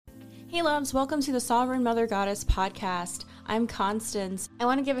Hey loves, welcome to the Sovereign Mother Goddess podcast. I'm Constance. I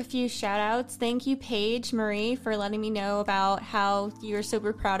want to give a few shout outs. Thank you, Paige Marie, for letting me know about how you're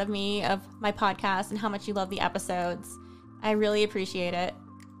super proud of me, of my podcast, and how much you love the episodes. I really appreciate it.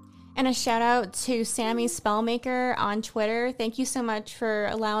 And a shout out to Sammy Spellmaker on Twitter. Thank you so much for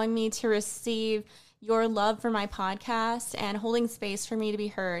allowing me to receive your love for my podcast and holding space for me to be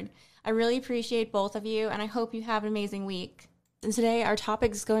heard. I really appreciate both of you, and I hope you have an amazing week. And today our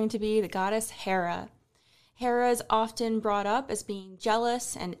topic is going to be the goddess Hera. Hera is often brought up as being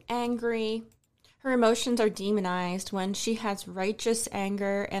jealous and angry. Her emotions are demonized when she has righteous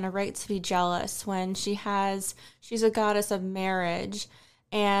anger and a right to be jealous, when she's a goddess of marriage,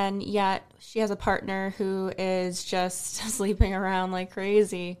 and yet she has a partner who is just sleeping around like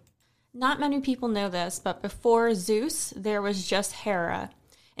crazy. Not many people know this, but before Zeus, there was just Hera,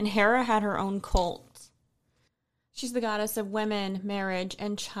 and Hera had her own cult. She's the goddess of women, marriage,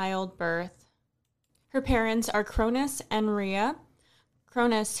 and childbirth. Her parents are Cronus and Rhea.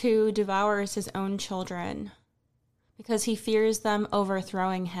 Cronus, who devours his own children because he fears them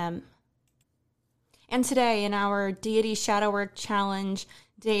overthrowing him. And today, in our Deity Shadow Work Challenge,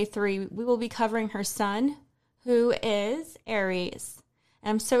 Day 3, we will be covering her son, who is Aries.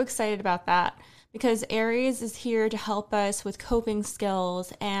 And I'm so excited about that because Aries is here to help us with coping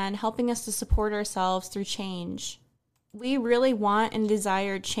skills and helping us to support ourselves through change. We really want and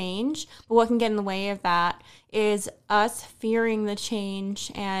desire change, but what can get in the way of that is us fearing the change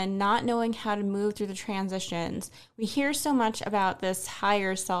and not knowing how to move through the transitions. We hear so much about this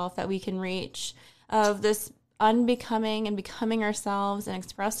higher self that we can reach, of this unbecoming and becoming ourselves and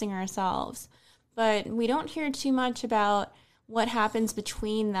expressing ourselves, but we don't hear too much about what happens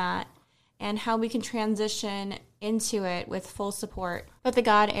between that and how we can transition into it with full support. But the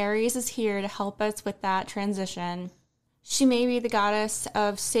god Aries is here to help us with that transition. She may be the goddess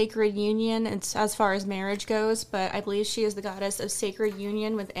of sacred union as far as marriage goes, but I believe she is the goddess of sacred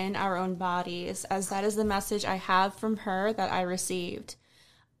union within our own bodies, as that is the message I have from her that I received.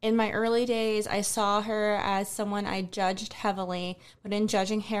 In my early days, I saw her as someone I judged heavily, but in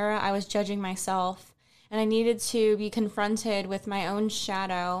judging Hera, I was judging myself, and I needed to be confronted with my own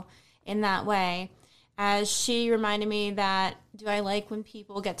shadow in that way, as she reminded me that, do I like when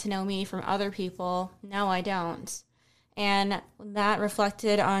people get to know me from other people? No, I don't. And that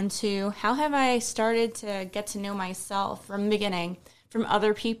reflected onto how have I started to get to know myself from the beginning, from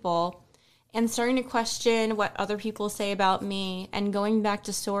other people, and starting to question what other people say about me and going back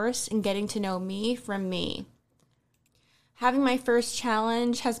to source and getting to know me from me. Having my first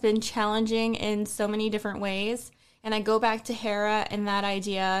challenge has been challenging in so many different ways, and I go back to Hera and that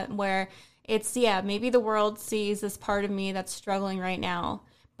idea where it's, maybe the world sees this part of me that's struggling right now,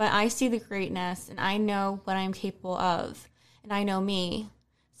 but I see the greatness, and I know what I'm capable of, and I know me.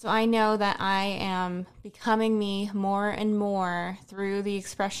 So I know that I am becoming me more and more through the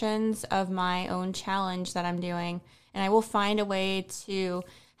expressions of my own challenge that I'm doing, and I will find a way to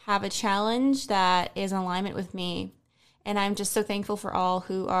have a challenge that is in alignment with me. And I'm just so thankful for all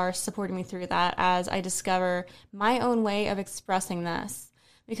who are supporting me through that as I discover my own way of expressing this.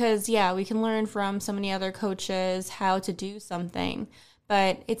 Because, we can learn from so many other coaches how to do something,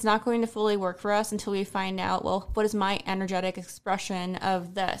 but it's not going to fully work for us until we find out, what is my energetic expression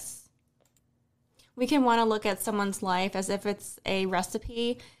of this? We can want to look at someone's life as if it's a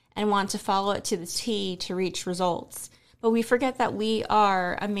recipe and want to follow it to the T to reach results. But we forget that we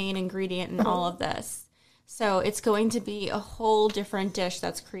are a main ingredient in all of this. So it's going to be a whole different dish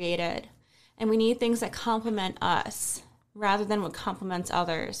that's created. And we need things that complement us rather than what complements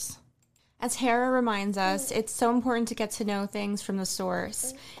others. As Hera reminds us, it's so important to get to know things from the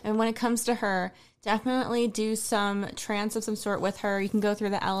source. And when it comes to her, definitely do some trance of some sort with her. You can go through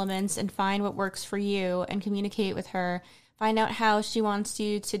the elements and find what works for you and communicate with her. Find out how she wants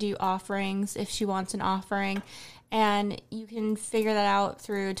you to do offerings, if she wants an offering. And you can figure that out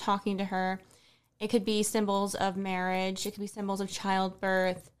through talking to her. It could be symbols of marriage. It could be symbols of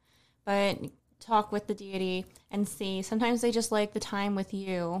childbirth. But talk with the deity and see. Sometimes they just like the time with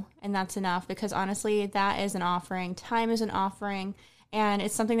you, and that's enough, because honestly, that is an offering. Time is an offering, and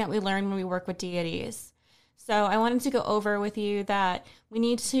it's something that we learn when we work with deities. So I wanted to go over with you that we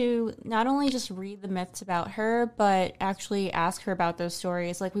need to not only just read the myths about her, but actually ask her about those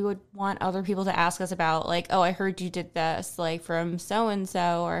stories. Like we would want other people to ask us about, like, oh, I heard you did this, like from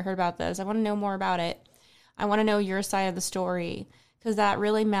so-and-so, or I heard about this. I want to know more about it. I want to know your side of the story. Because that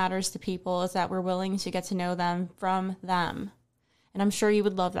really matters to people, is that we're willing to get to know them from them. And I'm sure you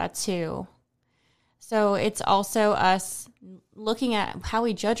would love that too. So it's also us looking at how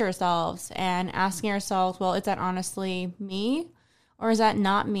we judge ourselves and asking ourselves, well, is that honestly me? Or is that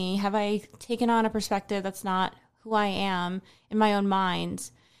not me? Have I taken on a perspective that's not who I am in my own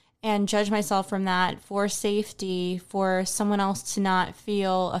mind and judge myself from that for safety, for someone else to not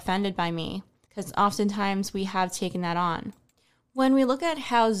feel offended by me? Because oftentimes we have taken that on. When we look at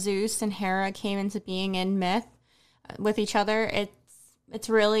how Zeus and Hera came into being in myth with each other, it's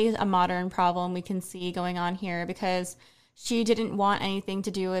really a modern problem we can see going on here, because she didn't want anything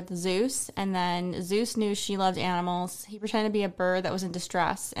to do with Zeus, and then Zeus knew she loved animals. He pretended to be a bird that was in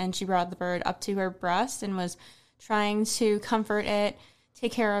distress, and she brought the bird up to her breast and was trying to comfort it,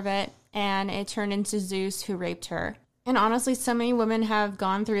 take care of it, and it turned into Zeus, who raped her. And honestly, so many women have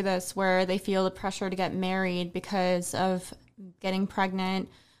gone through this where they feel the pressure to get married because of getting pregnant,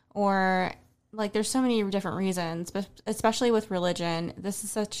 or like there's so many different reasons, but especially with religion, this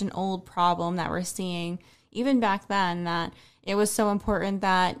is such an old problem that we're seeing even back then, that it was so important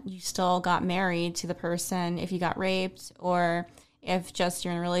that you still got married to the person if you got raped, or if just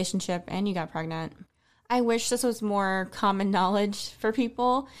you're in a relationship and you got pregnant. I wish this was more common knowledge for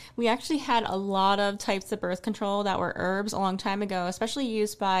people. We actually had a lot of types of birth control that were herbs a long time ago, especially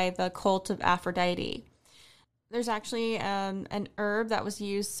used by the cult of Aphrodite. There's actually an herb that was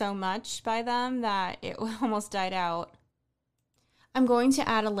used so much by them that it almost died out. I'm going to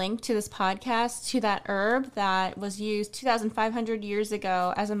add a link to this podcast to that herb that was used 2,500 years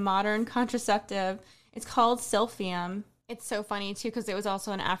ago as a modern contraceptive. It's called silphium. It's so funny, too, because it was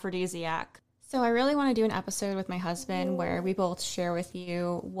also an aphrodisiac. So I really want to do an episode with my husband where we both share with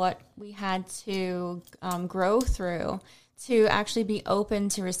you what we had to grow through to actually be open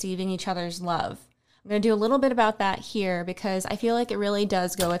to receiving each other's love. I'm going to do a little bit about that here because I feel like it really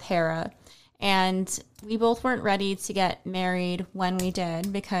does go with Hera. And we both weren't ready to get married when we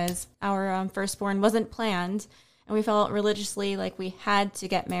did because our firstborn wasn't planned. And we felt religiously like we had to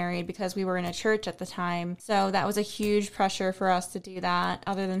get married because we were in a church at the time. So that was a huge pressure for us to do that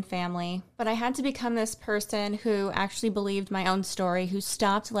other than family. But I had to become this person who actually believed my own story, who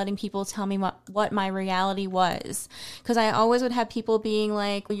stopped letting people tell me what my reality was. Because I always would have people being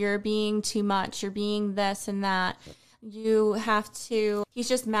like, you're being too much, you're being this and that. You have to, he's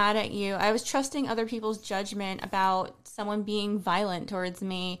just mad at you. I was trusting other people's judgment about someone being violent towards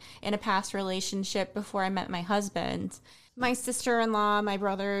me in a past relationship before I met my husband. My sister-in-law, my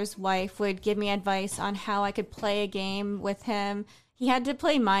brother's wife, would give me advice on how I could play a game with him. He had to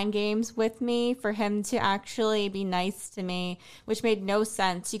play mind games with me for him to actually be nice to me, which made no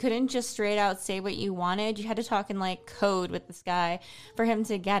sense. You couldn't just straight out say what you wanted. You had to talk in like code with this guy for him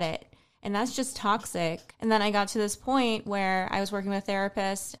to get it. And that's just toxic. And then I got to this point where I was working with a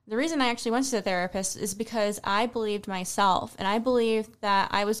therapist. The reason I actually went to the therapist is because I believed myself. And I believed that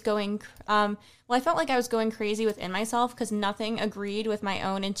I was going, I felt like I was going crazy within myself because nothing agreed with my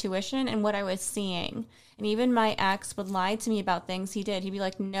own intuition and what I was seeing. And even my ex would lie to me about things he did. He'd be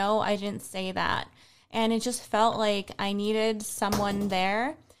like, no, I didn't say that. And it just felt like I needed someone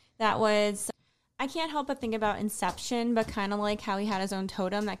there that was, I can't help but think about Inception, but kind of like how he had his own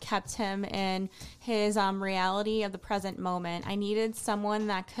totem that kept him in his reality of the present moment. I needed someone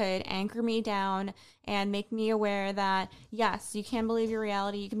that could anchor me down and make me aware that, yes, you can believe your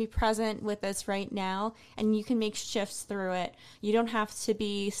reality. You can be present with this right now, and you can make shifts through it. You don't have to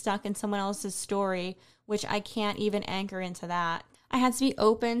be stuck in someone else's story, which I can't even anchor into that. I had to be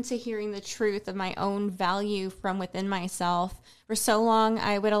open to hearing the truth of my own value from within myself. For so long,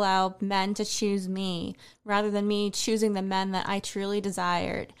 I would allow men to choose me rather than me choosing the men that I truly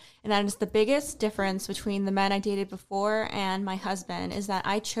desired. And that is the biggest difference between the men I dated before and my husband, is that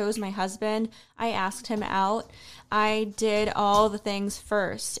I chose my husband. I asked him out. I did all the things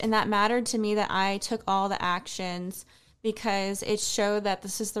first. And that mattered to me, that I took all the actions, because it showed that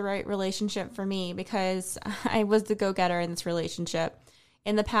this is the right relationship for me, because I was the go-getter in this relationship.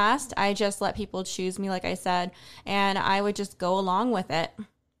 In the past, I just let people choose me, like I said, and I would just go along with it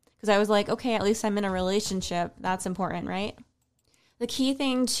because I was like, okay, at least I'm in a relationship. That's important, right? The key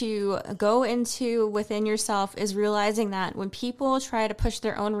thing to go into within yourself is realizing that when people try to push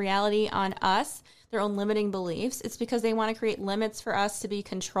their own reality on us, their own limiting beliefs, it's because they want to create limits for us to be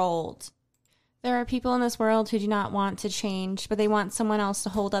controlled. There are people in this world who do not want to change, but they want someone else to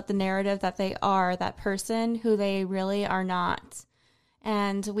hold up the narrative that they are that person who they really are not.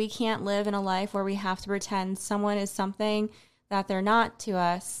 And we can't live in a life where we have to pretend someone is something that they're not to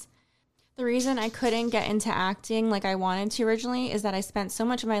us. The reason I couldn't get into acting like I wanted to originally is that I spent so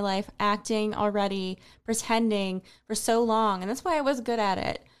much of my life acting already, pretending for so long, and that's why I was good at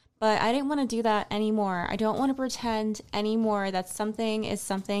it. But I didn't want to do that anymore. I don't want to pretend anymore that something is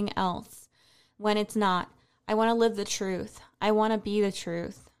something else when it's not. I want to live the truth. I want to be the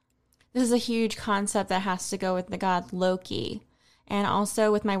truth. This is a huge concept that has to go with the god Loki. and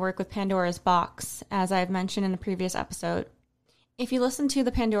also with my work with Pandora's Box, as I've mentioned in the previous episode. If you listen to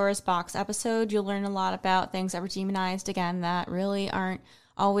the Pandora's Box episode, you'll learn a lot about things that were demonized, again, that really aren't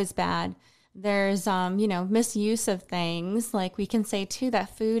always bad. There's, misuse of things. Like, we can say, too,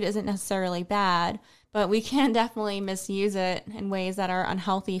 that food isn't necessarily bad, but we can definitely misuse it in ways that are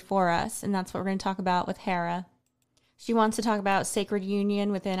unhealthy for us. And that's what we're going to talk about with Hera. She wants to talk about sacred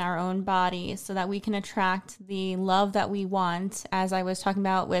union within our own body so that we can attract the love that we want, as I was talking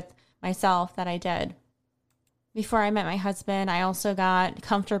about with myself that I did. Before I met my husband, I also got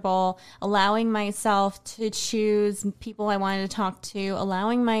comfortable allowing myself to choose people I wanted to talk to,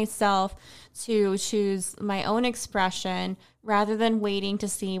 allowing myself to choose my own expression rather than waiting to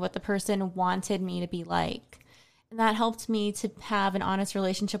see what the person wanted me to be like. And that helped me to have an honest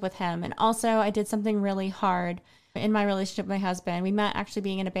relationship with him. And also, I did something really hard in my relationship with my husband. We met actually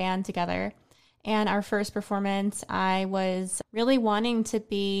being in a band together. And our first performance, I was really wanting to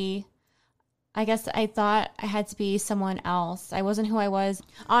be, I guess I thought I had to be someone else. I wasn't who I was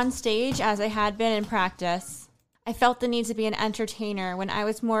on stage as I had been in practice. I felt the need to be an entertainer when I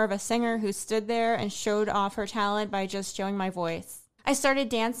was more of a singer who stood there and showed off her talent by just showing my voice. I started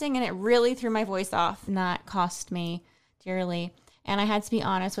dancing and it really threw my voice off, and that cost me dearly. And I had to be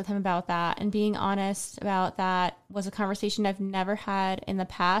honest with him about that. And being honest about that was a conversation I've never had in the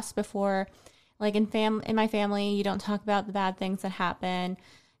past before. Like in my family, you don't talk about the bad things that happen.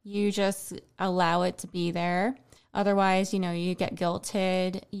 You just allow it to be there. Otherwise, you get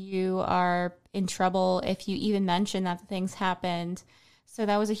guilted. You are in trouble if you even mention that the things happened. So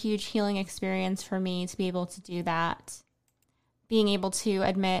that was a huge healing experience for me to be able to do that. Being able to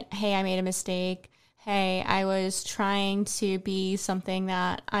admit, hey, I made a mistake. Hey, I was trying to be something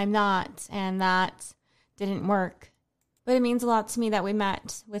that I'm not, and that didn't work. But it means a lot to me that we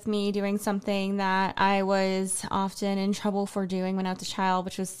met with me doing something that I was often in trouble for doing when I was a child,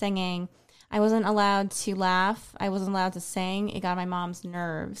 which was singing. I wasn't allowed to laugh. I wasn't allowed to sing. It got on my mom's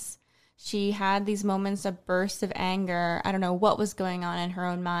nerves. She had these moments of bursts of anger. I don't know what was going on in her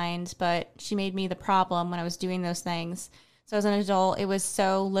own mind, but she made me the problem when I was doing those things. So as an adult, it was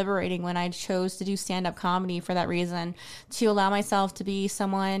so liberating when I chose to do stand-up comedy for that reason, to allow myself to be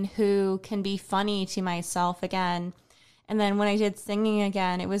someone who can be funny to myself again. And then when I did singing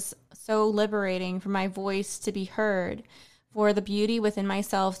again, it was so liberating for my voice to be heard, for the beauty within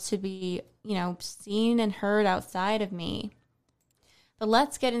myself to be, seen and heard outside of me. But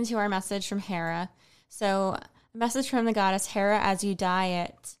let's get into our message from Hera. So a message from the goddess Hera as you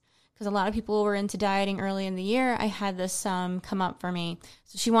diet. Because a lot of people were into dieting early in the year, I had this come up for me.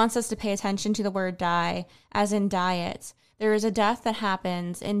 So she wants us to pay attention to the word die, as in diet. There is a death that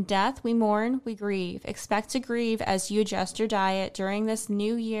happens. In death, we mourn, we grieve. Expect to grieve as you adjust your diet during this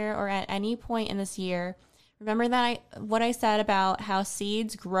new year or at any point in this year. Remember what I said about how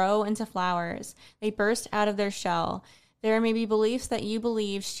seeds grow into flowers. They burst out of their shell. There may be beliefs that you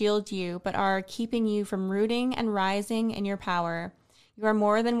believe shield you, but are keeping you from rooting and rising in your power. You are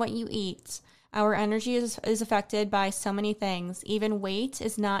more than what you eat. Our energy is affected by so many things. Even weight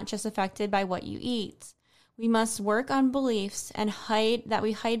is not just affected by what you eat. We must work on beliefs and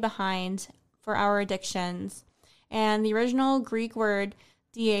we hide behind for our addictions. And the original Greek word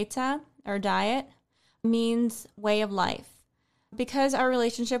dieta, or diet, means way of life. Because our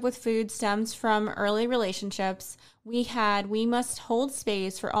relationship with food stems from early relationships we must hold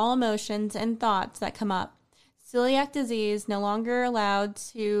space for all emotions and thoughts that come up. Celiac disease, no longer allowed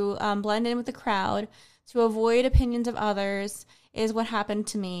to blend in with the crowd, to avoid opinions of others, is what happened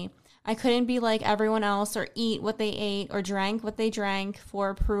to me. I couldn't be like everyone else or eat what they ate or drank what they drank for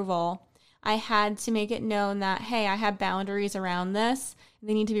approval. I had to make it known that, hey, I have boundaries around this.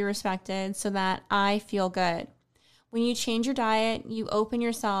 They need to be respected so that I feel good. When you change your diet, you open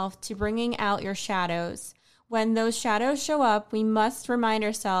yourself to bringing out your shadows. When those shadows show up, we must remind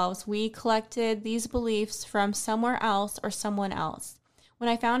ourselves we collected these beliefs from somewhere else or someone else. When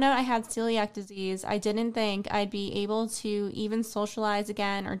I found out I had celiac disease, I didn't think I'd be able to even socialize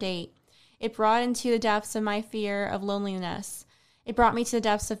again or date. It brought into the depths of my fear of loneliness. It brought me to the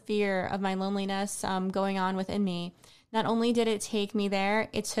depths of fear of my loneliness going on within me. Not only did it take me there,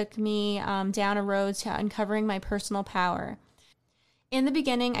 it took me down a road to uncovering my personal power. In the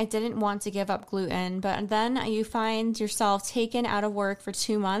beginning, I didn't want to give up gluten, but then you find yourself taken out of work for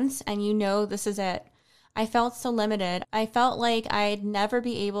 2 months and you know this is it. I felt so limited. I felt like I'd never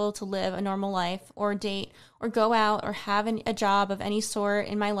be able to live a normal life or date or go out or have a job of any sort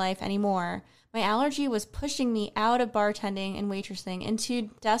in my life anymore. My allergy was pushing me out of bartending and waitressing into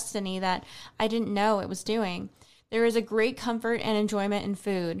destiny that I didn't know it was doing. There is a great comfort and enjoyment in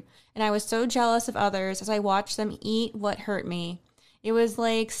food, and I was so jealous of others as I watched them eat what hurt me. It was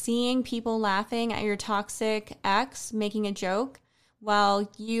like seeing people laughing at your toxic ex making a joke while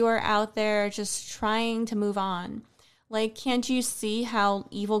you are out there just trying to move on. Like, can't you see how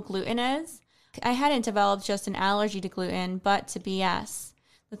evil gluten is? I hadn't developed just an allergy to gluten, but to BS.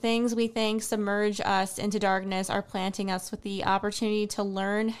 The things we think submerge us into darkness are planting us with the opportunity to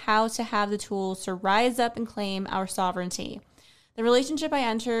learn how to have the tools to rise up and claim our sovereignty. The relationship I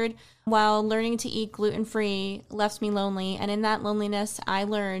entered while learning to eat gluten-free left me lonely, and in that loneliness, I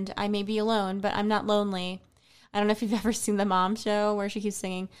learned I may be alone, but I'm not lonely. I don't know if you've ever seen the Mom Show where she keeps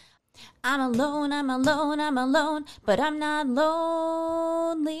singing, I'm alone, I'm alone, I'm alone, but I'm not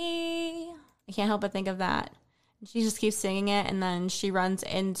lonely. I can't help but think of that. She just keeps singing it, and then she runs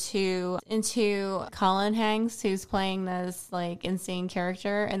into Colin Hanks, who's playing this like insane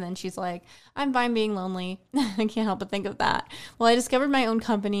character, and then she's like, I'm fine being lonely. I can't help but think of that. Well, I discovered my own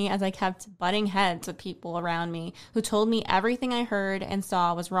company as I kept butting heads with people around me who told me everything I heard and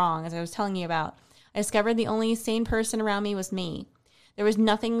saw was wrong, as I was telling you about. I discovered the only sane person around me was me. There was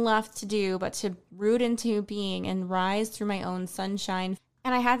nothing left to do but to root into being and rise through my own sunshine.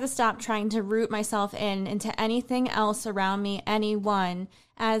 And I had to stop trying to root myself into anything else around me, anyone,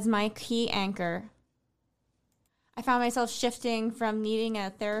 as my key anchor. I found myself shifting from needing a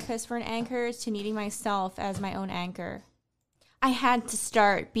therapist for an anchor to needing myself as my own anchor. I had to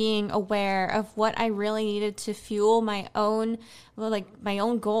start being aware of what I really needed to fuel my own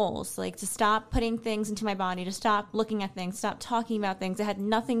goals, like to stop putting things into my body, to stop looking at things, stop talking about things that had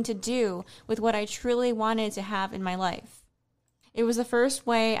nothing to do with what I truly wanted to have in my life. It was the first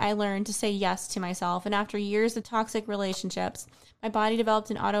way I learned to say yes to myself, and after years of toxic relationships, my body developed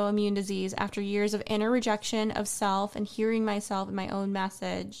an autoimmune disease after years of inner rejection of self and hearing myself in my own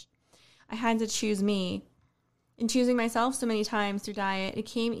message. I had to choose me. In choosing myself so many times through diet, it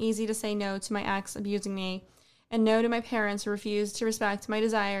came easy to say no to my ex abusing me, and no to my parents who refused to respect my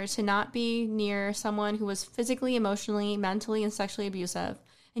desire to not be near someone who was physically, emotionally, mentally, and sexually abusive.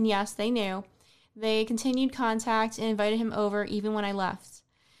 And yes, they knew. They continued contact and invited him over even when I left.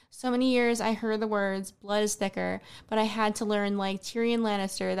 So many years I heard the words, blood is thicker, but I had to learn, like Tyrion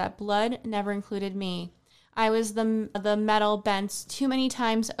Lannister, that blood never included me. I was the metal bent too many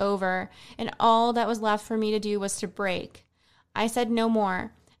times over, and all that was left for me to do was to break. I said no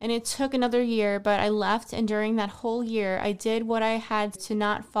more, and it took another year, but I left, and during that whole year, I did what I had to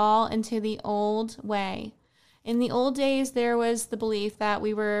not fall into the old way. In the old days, there was the belief that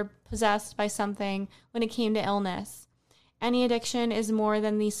we were possessed by something when it came to illness. Any addiction is more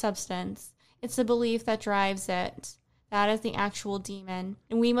than the substance. It's the belief that drives it. That is the actual demon.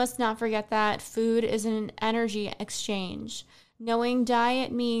 And we must not forget that food is an energy exchange. Knowing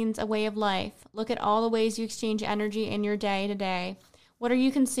diet means a way of life. Look at all the ways you exchange energy in your day to day. What are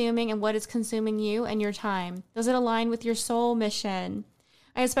you consuming and what is consuming you and your time? Does it align with your soul mission?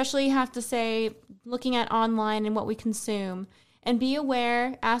 I especially have to say, looking at online and what we consume, and be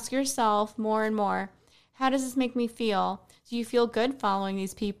aware, ask yourself more and more, how does this make me feel? Do you feel good following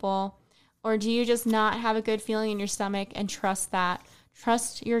these people? Or do you just not have a good feeling in your stomach and trust that?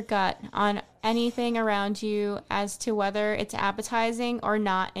 Trust your gut on anything around you as to whether it's appetizing or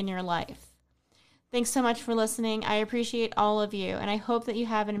not in your life. Thanks so much for listening. I appreciate all of you, and I hope that you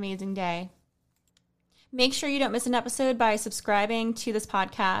have an amazing day. Make sure you don't miss an episode by subscribing to this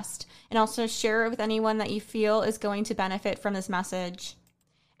podcast, and also share it with anyone that you feel is going to benefit from this message.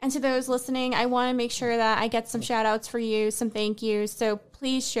 And to those listening, I want to make sure that I get some shout outs for you, some thank yous. So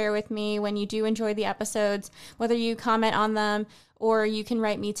please share with me when you do enjoy the episodes, whether you comment on them or you can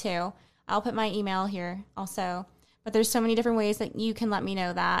write me too. I'll put my email here also. But there's so many different ways that you can let me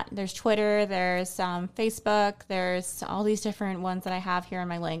know that. There's Twitter, there's Facebook, there's all these different ones that I have here in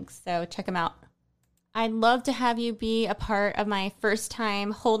my links. So check them out. I'd love to have you be a part of my first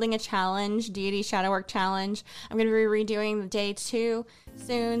time holding a challenge, Deity Shadow Work Challenge. I'm going to be redoing the day 2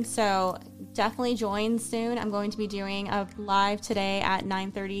 soon, so definitely join soon. I'm going to be doing a live today at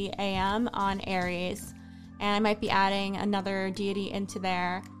 9:30 a.m. on Aries, and I might be adding another deity into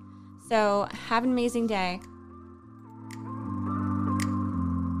there. So have an amazing day.